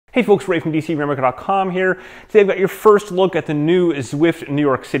Hey folks, Ray from Rainmaker.com here. Today I've got your first look at the new Zwift New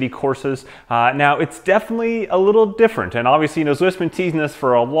York City courses. Now it's definitely a little different, and obviously Zwift's been teasing this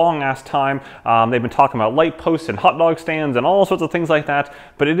for a long ass time. They've been talking about light posts and hot dog stands and all sorts of things like that,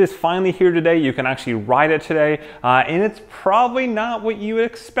 but it is finally here today. You can actually ride it today, and it's probably not what you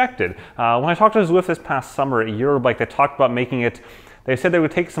expected. When I talked to Zwift this past summer at Eurobike, they talked about making it. They said they would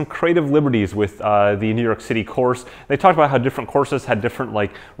take some creative liberties with the New York City course. They talked about how different courses had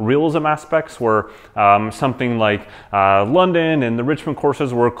different realism aspects, where something like London and the Richmond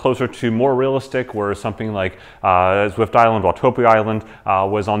courses were closer to more realistic, whereas something like Zwift Island, Waltopia Island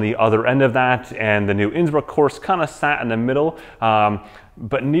was on the other end of that, and the new Innsbruck course kind of sat in the middle.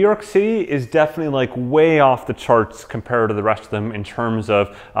 But New York City is definitely way off the charts compared to the rest of them in terms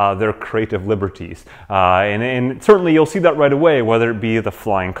of their creative liberties. And certainly you'll see that right away, whether it be the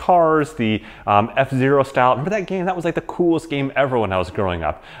flying cars, the F-Zero style. Remember that game? That was like the coolest game ever when I was growing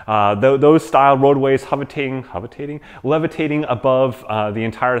up. Those style roadways levitating above the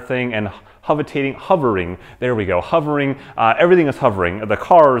entire thing, and hovering, there we go, hovering, everything is hovering. The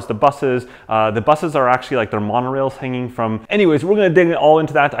cars, the buses are actually like their monorails hanging from. Anyways, we're gonna dig all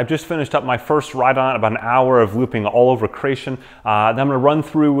into that. I've just finished up my first ride on it, about an hour of looping all over Creation. Then I'm gonna run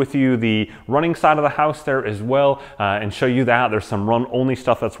through with you the running side of the house there as well, and show you that. There's some run-only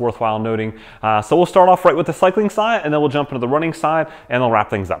stuff that's worthwhile noting. So we'll start off right with the cycling side, and then we'll jump into the running side, and I'll wrap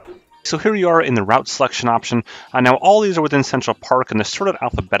things up. So here you are in the route selection option. Now all these are within Central Park, and they're sorted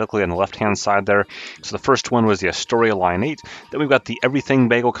alphabetically on the left-hand side there. So the first one was the Astoria Line 8. Then we've got the Everything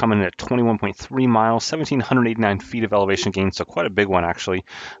Bagel coming in at 21.3 miles, 1,789 feet of elevation gain, so quite a big one actually.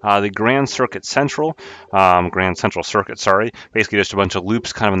 The Grand Central Circuit, sorry. Basically just a bunch of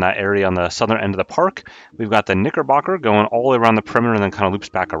loops kind of in that area on the southern end of the park. We've got the Knickerbocker going all the way around the perimeter and then kind of loops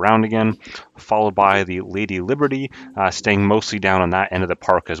back around again, followed by the Lady Liberty, staying mostly down on that end of the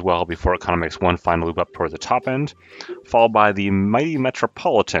park as well, before it kind of makes one final loop up toward the top end, followed by the Mighty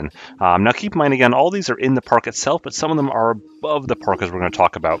Metropolitan. Now keep in mind again, all these are in the park itself, but some of them are above the park, as we're going to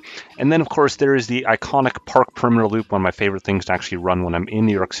talk about. And then of course there is the iconic park perimeter loop, one of my favorite things to actually run when I'm in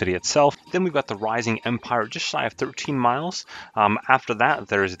New York City itself. Then we've got the Rising Empire, just shy of 13 miles. After that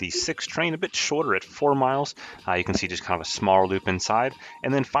there's the 6 train, a bit shorter at 4 miles. You can see just kind of a smaller loop inside.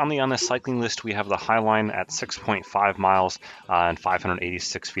 And then finally on the cycling list we have the High Line at 6.5 miles and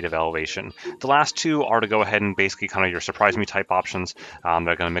 586 feet of elevation. The last two are to go ahead and basically kind of your surprise me type options.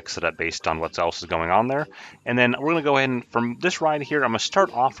 They're going to mix it up based on what else is going on there. And then we're going to go ahead and from this ride here, I'm going to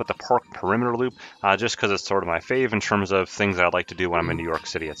start off with the park perimeter loop, just because it's sort of my fave in terms of things that I like to do when I'm in New York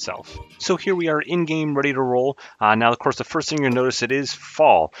City itself. So here we are in game, ready to roll. Now of course the first thing you'll notice, it is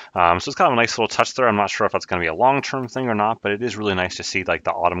fall. So it's kind of a nice little touch there. I'm not sure if that's going to be a long-term thing or not, but it is really nice to see the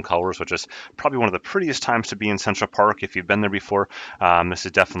autumn colors, which is probably one of the prettiest times to be in Central Park if you've been there before. This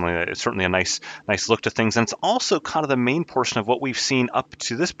is definitely, certainly a nice look to things, and it's also kind of the main portion of what we've seen up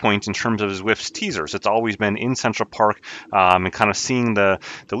to this point in terms of Zwift's teasers. It's always been in Central Park, and kind of seeing the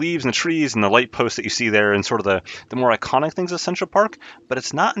leaves and the trees and the light posts that you see there, and sort of the more iconic things of Central Park. But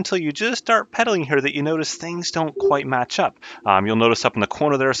it's not until you just start pedaling here that you notice things don't quite match up. You'll notice up in the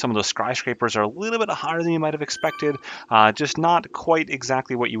corner there, some of those skyscrapers are a little bit higher than you might have expected, just not quite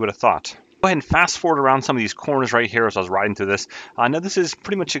exactly what you would have thought. Go ahead and fast forward around some of these corners right here as I was riding through this. Now this is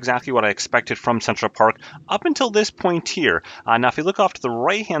pretty much exactly what I expected from Central Park up until this point here. Now if you look off to the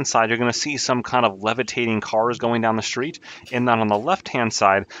right hand side, you're going to see some kind of levitating cars going down the street, and then on the left hand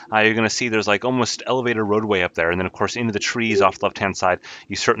side you're going to see there's almost elevated roadway up there, and then of course into the trees off the left hand side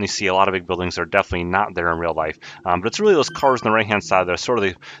you certainly see a lot of big buildings that are definitely not there in real life. But it's really those cars on the right hand side that are sort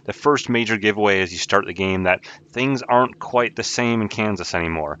of the first major giveaway as you start the game that things aren't quite the same in Kansas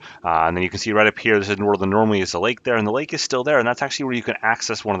anymore. And then you can see right up here, this is where normally is a lake there, and the lake is still there, and that's actually where you can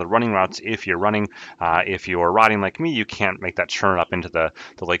access one of the running routes if you're running. If you're riding like me, you can't make that turn up into the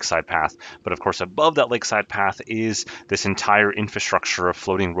lakeside path. But of course above that lakeside path is this entire infrastructure of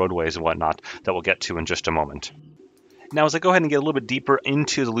floating roadways and whatnot that we'll get to in just a moment. Now, as I go ahead and get a little bit deeper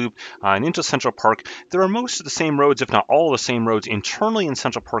into the loop and into Central Park, there are most of the same roads, if not all the same roads internally in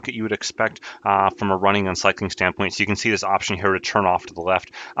Central Park that you would expect from a running and cycling standpoint. So you can see this option here to turn off to the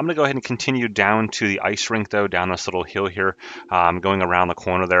left. I'm going to go ahead and continue down to the ice rink, though, down this little hill here, going around the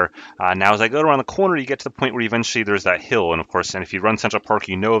corner there. Now, as I go around the corner, you get to the point where eventually there's that hill. And of course, if you run Central Park,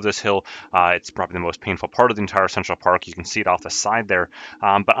 you know of this hill. It's probably the most painful part of the entire Central Park. You can see it off the side there.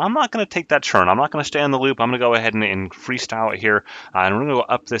 But I'm not going to take that turn. I'm not going to stay on the loop. I'm going to go ahead and freestyle it here, and we're going to go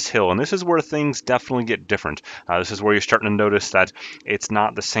up this hill. And this is where things definitely get different. This is where you're starting to notice that it's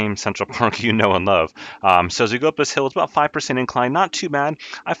not the same Central Park you know and love. So as we go up this hill, it's about 5% incline, not too bad.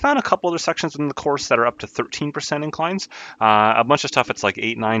 I found a couple other sections in the course that are up to 13% inclines. A bunch of stuff it's like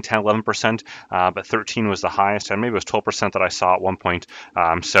 8, 9, 10, 11%, but 13 was the highest, and maybe it was 12% that I saw at one point.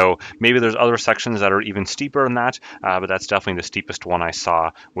 So maybe there's other sections that are even steeper than that, but that's definitely the steepest one I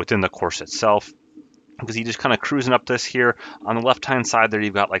saw within the course itself. Because you just kind of cruising up this here. On the left-hand side there,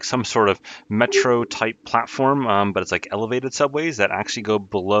 you've got like some sort of metro-type platform, but it's like elevated subways that actually go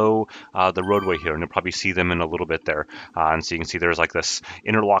below the roadway here, and you'll probably see them in a little bit there. And so you can see there's like this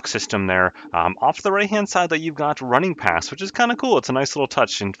interlock system there. Off to the right-hand side that you've got running paths, which is kind of cool. It's a nice little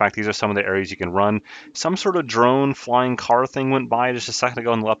touch. In fact, these are some of the areas you can run. Some sort of drone flying car thing went by just a second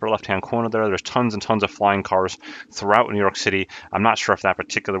ago in the upper left-hand corner there. There's tons and tons of flying cars throughout New York City. I'm not sure if that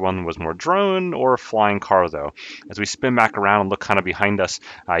particular one was more drone or flying car though. As we spin back around and look kind of behind us,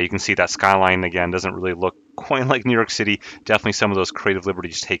 you can see that skyline again doesn't really look quite like New York City. Definitely some of those creative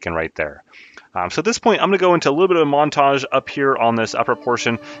liberties taken right there. So at this point, I'm going to go into a little bit of a montage up here on this upper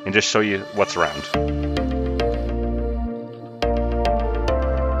portion and just show you what's around.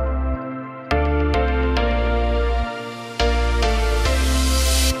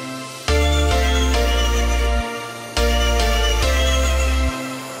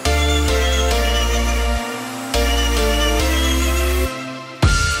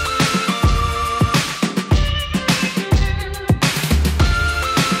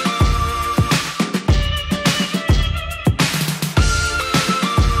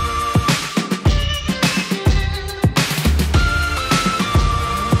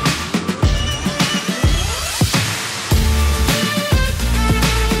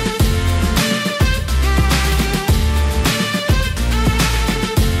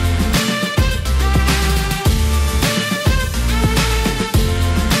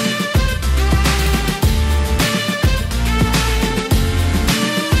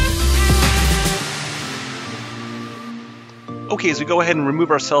 Okay, as we go ahead and remove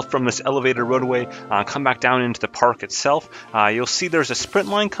ourselves from this elevated roadway, come back down into the park itself, you'll see there's a sprint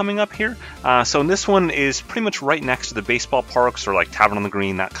line coming up here. So this one is pretty much right next to the baseball parks or like Tavern on the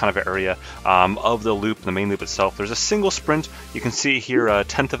Green, that kind of area of the loop, the main loop itself. There's a single sprint. You can see here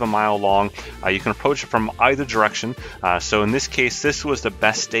 1/10 of a mile long. You can approach it from either direction. So in this case, this was the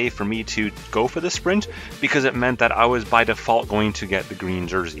best day for me to go for the sprint because it meant that I was by default going to get the green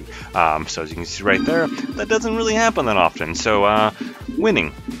jersey. So as you can see right there, that doesn't really happen that often. So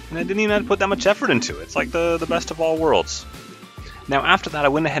winning, and I didn't even have to put that much effort into it. It's like the best of all worlds. Now after that, I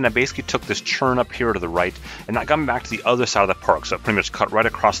went ahead and I basically took this turn up here to the right, and that got me back to the other side of the park. So it pretty much cut right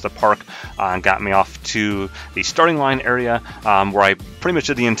across the park and got me off to the starting line area where I pretty much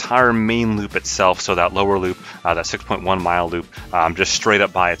did the entire main loop itself. So that lower loop, that 6.1 mile loop, just straight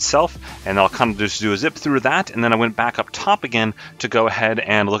up by itself. And I'll kind of just do a zip through that, and then I went back up top again to go ahead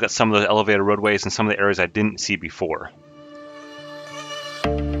and look at some of the elevated roadways and some of the areas I didn't see before.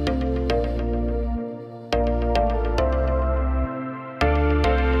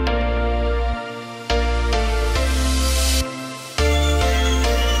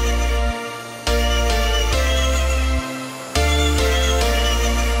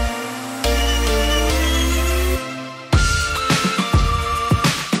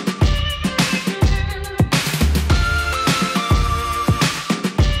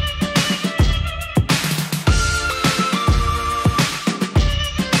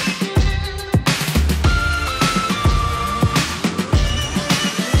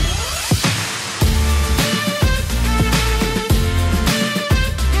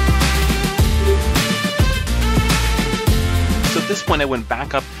 I went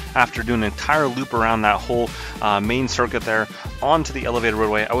back up after doing an entire loop around that whole main circuit there onto the elevated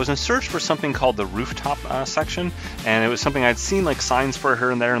roadway. I was in search for something called the rooftop section, and it was something I'd seen like signs for here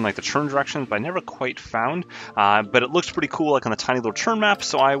and there in like the turn directions, but I never quite found. But it looked pretty cool, like on the tiny little turn map,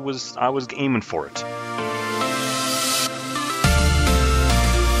 so I was aiming for it.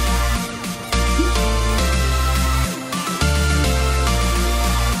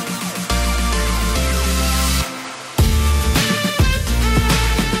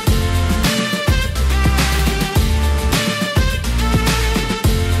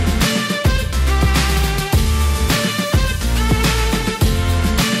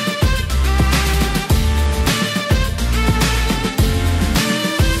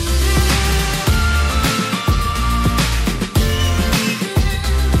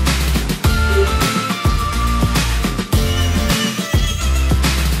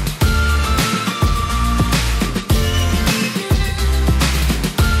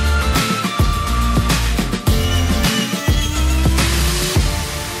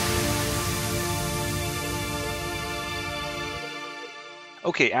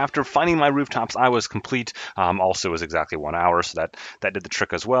 Okay, after finding my rooftops, I was complete. Also was exactly 1 hour, so that did the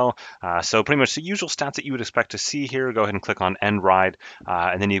trick as well. So pretty much the usual stats that you would expect to see here. Go ahead and click on End Ride,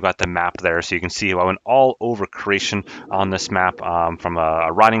 and then you've got the map there, so you can see I went all over creation on this map from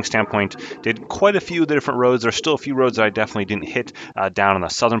a riding standpoint. Did quite a few of the different roads. There's still a few roads that I definitely didn't hit down on the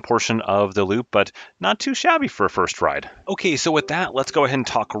southern portion of the loop, but not too shabby for a first ride. Okay, so with that, let's go ahead and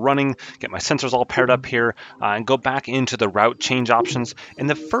talk running. Get my sensors all paired up here, and go back into the route change options. And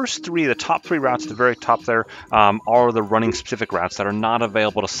the first three, the top three routes at the very top there, are the running specific routes that are not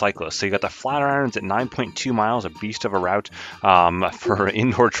available to cyclists. So you got the Flatirons at 9.2 miles, a beast of a route for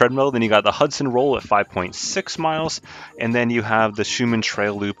indoor treadmill. Then you got the Hudson Roll at 5.6 miles. And then you have the Schumann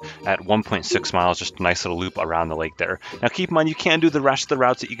Trail Loop at 1.6 miles, just a nice little loop around the lake there. Now keep in mind, you can do the rest of the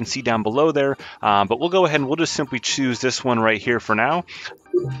routes that you can see down below there, but we'll go ahead and we'll just simply choose this one right here for now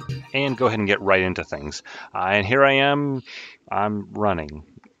and go ahead and get right into things. And here I am. I'm running.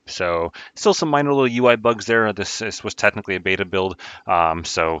 So still some minor little UI bugs there. This was technically a beta build,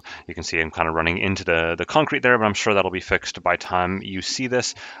 so you can see I'm kind of running into the concrete there, but I'm sure that'll be fixed by time you see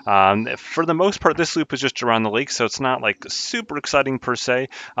this. For the most part, this loop is just around the lake, so it's not like super exciting per se,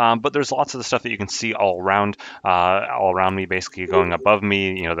 but there's lots of the stuff that you can see all around me, basically going above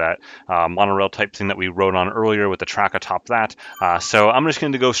me, you know, that monorail type thing that we rode on earlier with the track atop that. So I'm just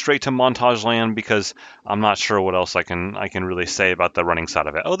going to go straight to montage land because I'm not sure what else I can really say about the running side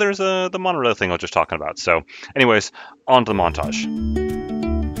of it. Oh, there's the monorail thing I was just talking about. So anyways, on to the montage.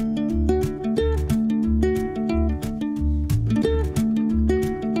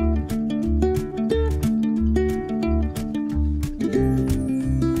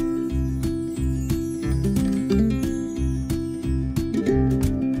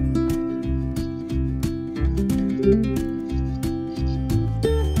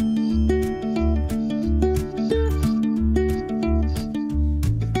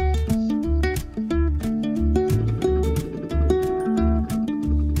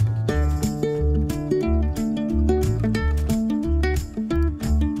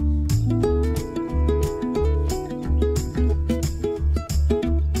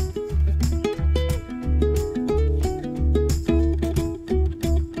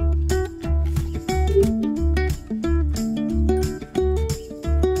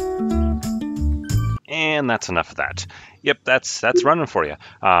 And that's enough of that. Yep, that's running for you.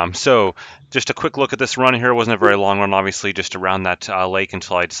 So just a quick look at this run here. It wasn't a very long run, obviously, just around that lake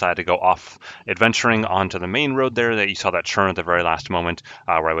until I decided to go off adventuring onto the main road there that you saw that turn at the very last moment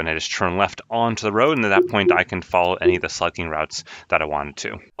where I went and just turned left onto the road. And at that point, I can follow any of the cycling routes that I wanted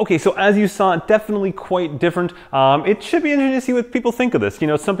to. Okay, so as you saw, definitely quite different. It should be interesting to see what people think of this. You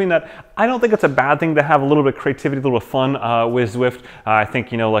know, something that I don't think it's a bad thing to have a little bit of creativity, a little bit of fun with Zwift. I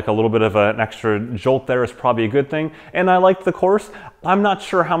think, you know, like a little bit of an extra jolt there is probably a good thing. And I like the course. I'm not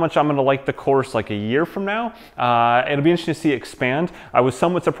sure how much I'm going to like the course like a year from now. It'll be interesting to see it expand. I was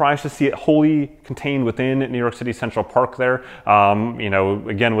somewhat surprised to see it wholly contained within New York City Central Park there. You know,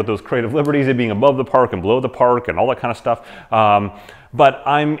 again, with those creative liberties, it being above the park and below the park and all that kind of stuff. But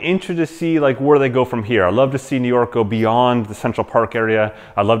I'm interested to see like where they go from here. I'd love to see New York go beyond the Central Park area.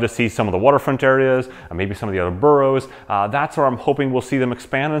 I'd love to see some of the waterfront areas, maybe some of the other boroughs. That's where I'm hoping we'll see them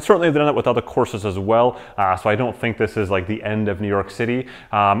expand. And certainly they've done it with other courses as well. So I don't think this is like the end of New York City.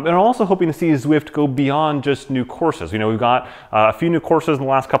 And I'm also hoping to see Zwift go beyond just new courses. You know, we've got a few new courses in the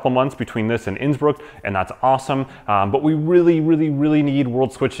last couple of months between this and Innsbruck, and that's awesome. But we really need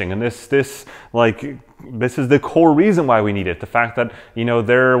world switching. And this is the core reason why we need it. The fact that, you know,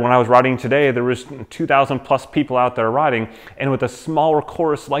 when I was riding today, there was 2,000 plus people out there riding, and with a smaller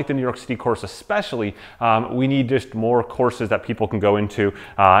course like the New York City course especially, we need just more courses that people can go into.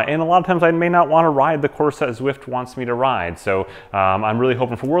 And a lot of times I may not want to ride the course that Zwift wants me to ride. So I'm really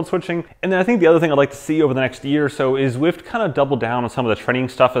hoping for world switching. And then I think the other thing I'd like to see over the next year or so is Zwift kind of double down on some of the training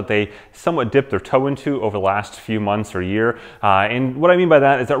stuff that they somewhat dipped their toe into over the last few months or year. And what I mean by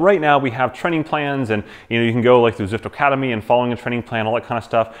that is that right now we have training plans, and you know, you can go like through Zwift Academy and following a training plan, all that kind of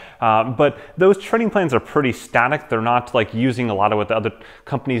stuff. But those training plans are pretty static. They're not like using a lot of what the other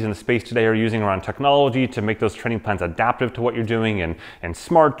companies in the space today are using around technology to make those training plans adaptive to what you're doing and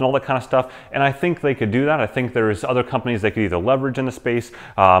smart and all that kind of stuff. And I think they could do that. I think there's other companies they could either leverage in the space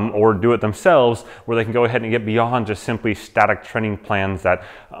or do it themselves, where they can go ahead and get beyond just simply static training plans that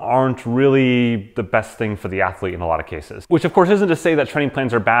aren't really the best thing for the athlete in a lot of cases. Which of course isn't to say that training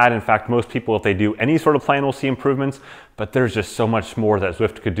plans are bad. In fact, most people, if they do any sort of plan we'll see improvements, but there's just so much more that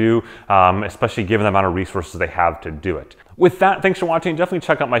Zwift could do, especially given the amount of resources they have to do it. With that, thanks for watching. Definitely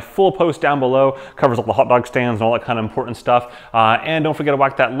check out my full post down below. Covers all the hot dog stands and all that kind of important stuff. And don't forget to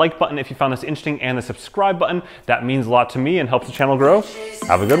whack that like button if you found this interesting, and the subscribe button. That means a lot to me and helps the channel grow.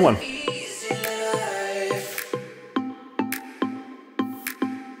 Have a good one.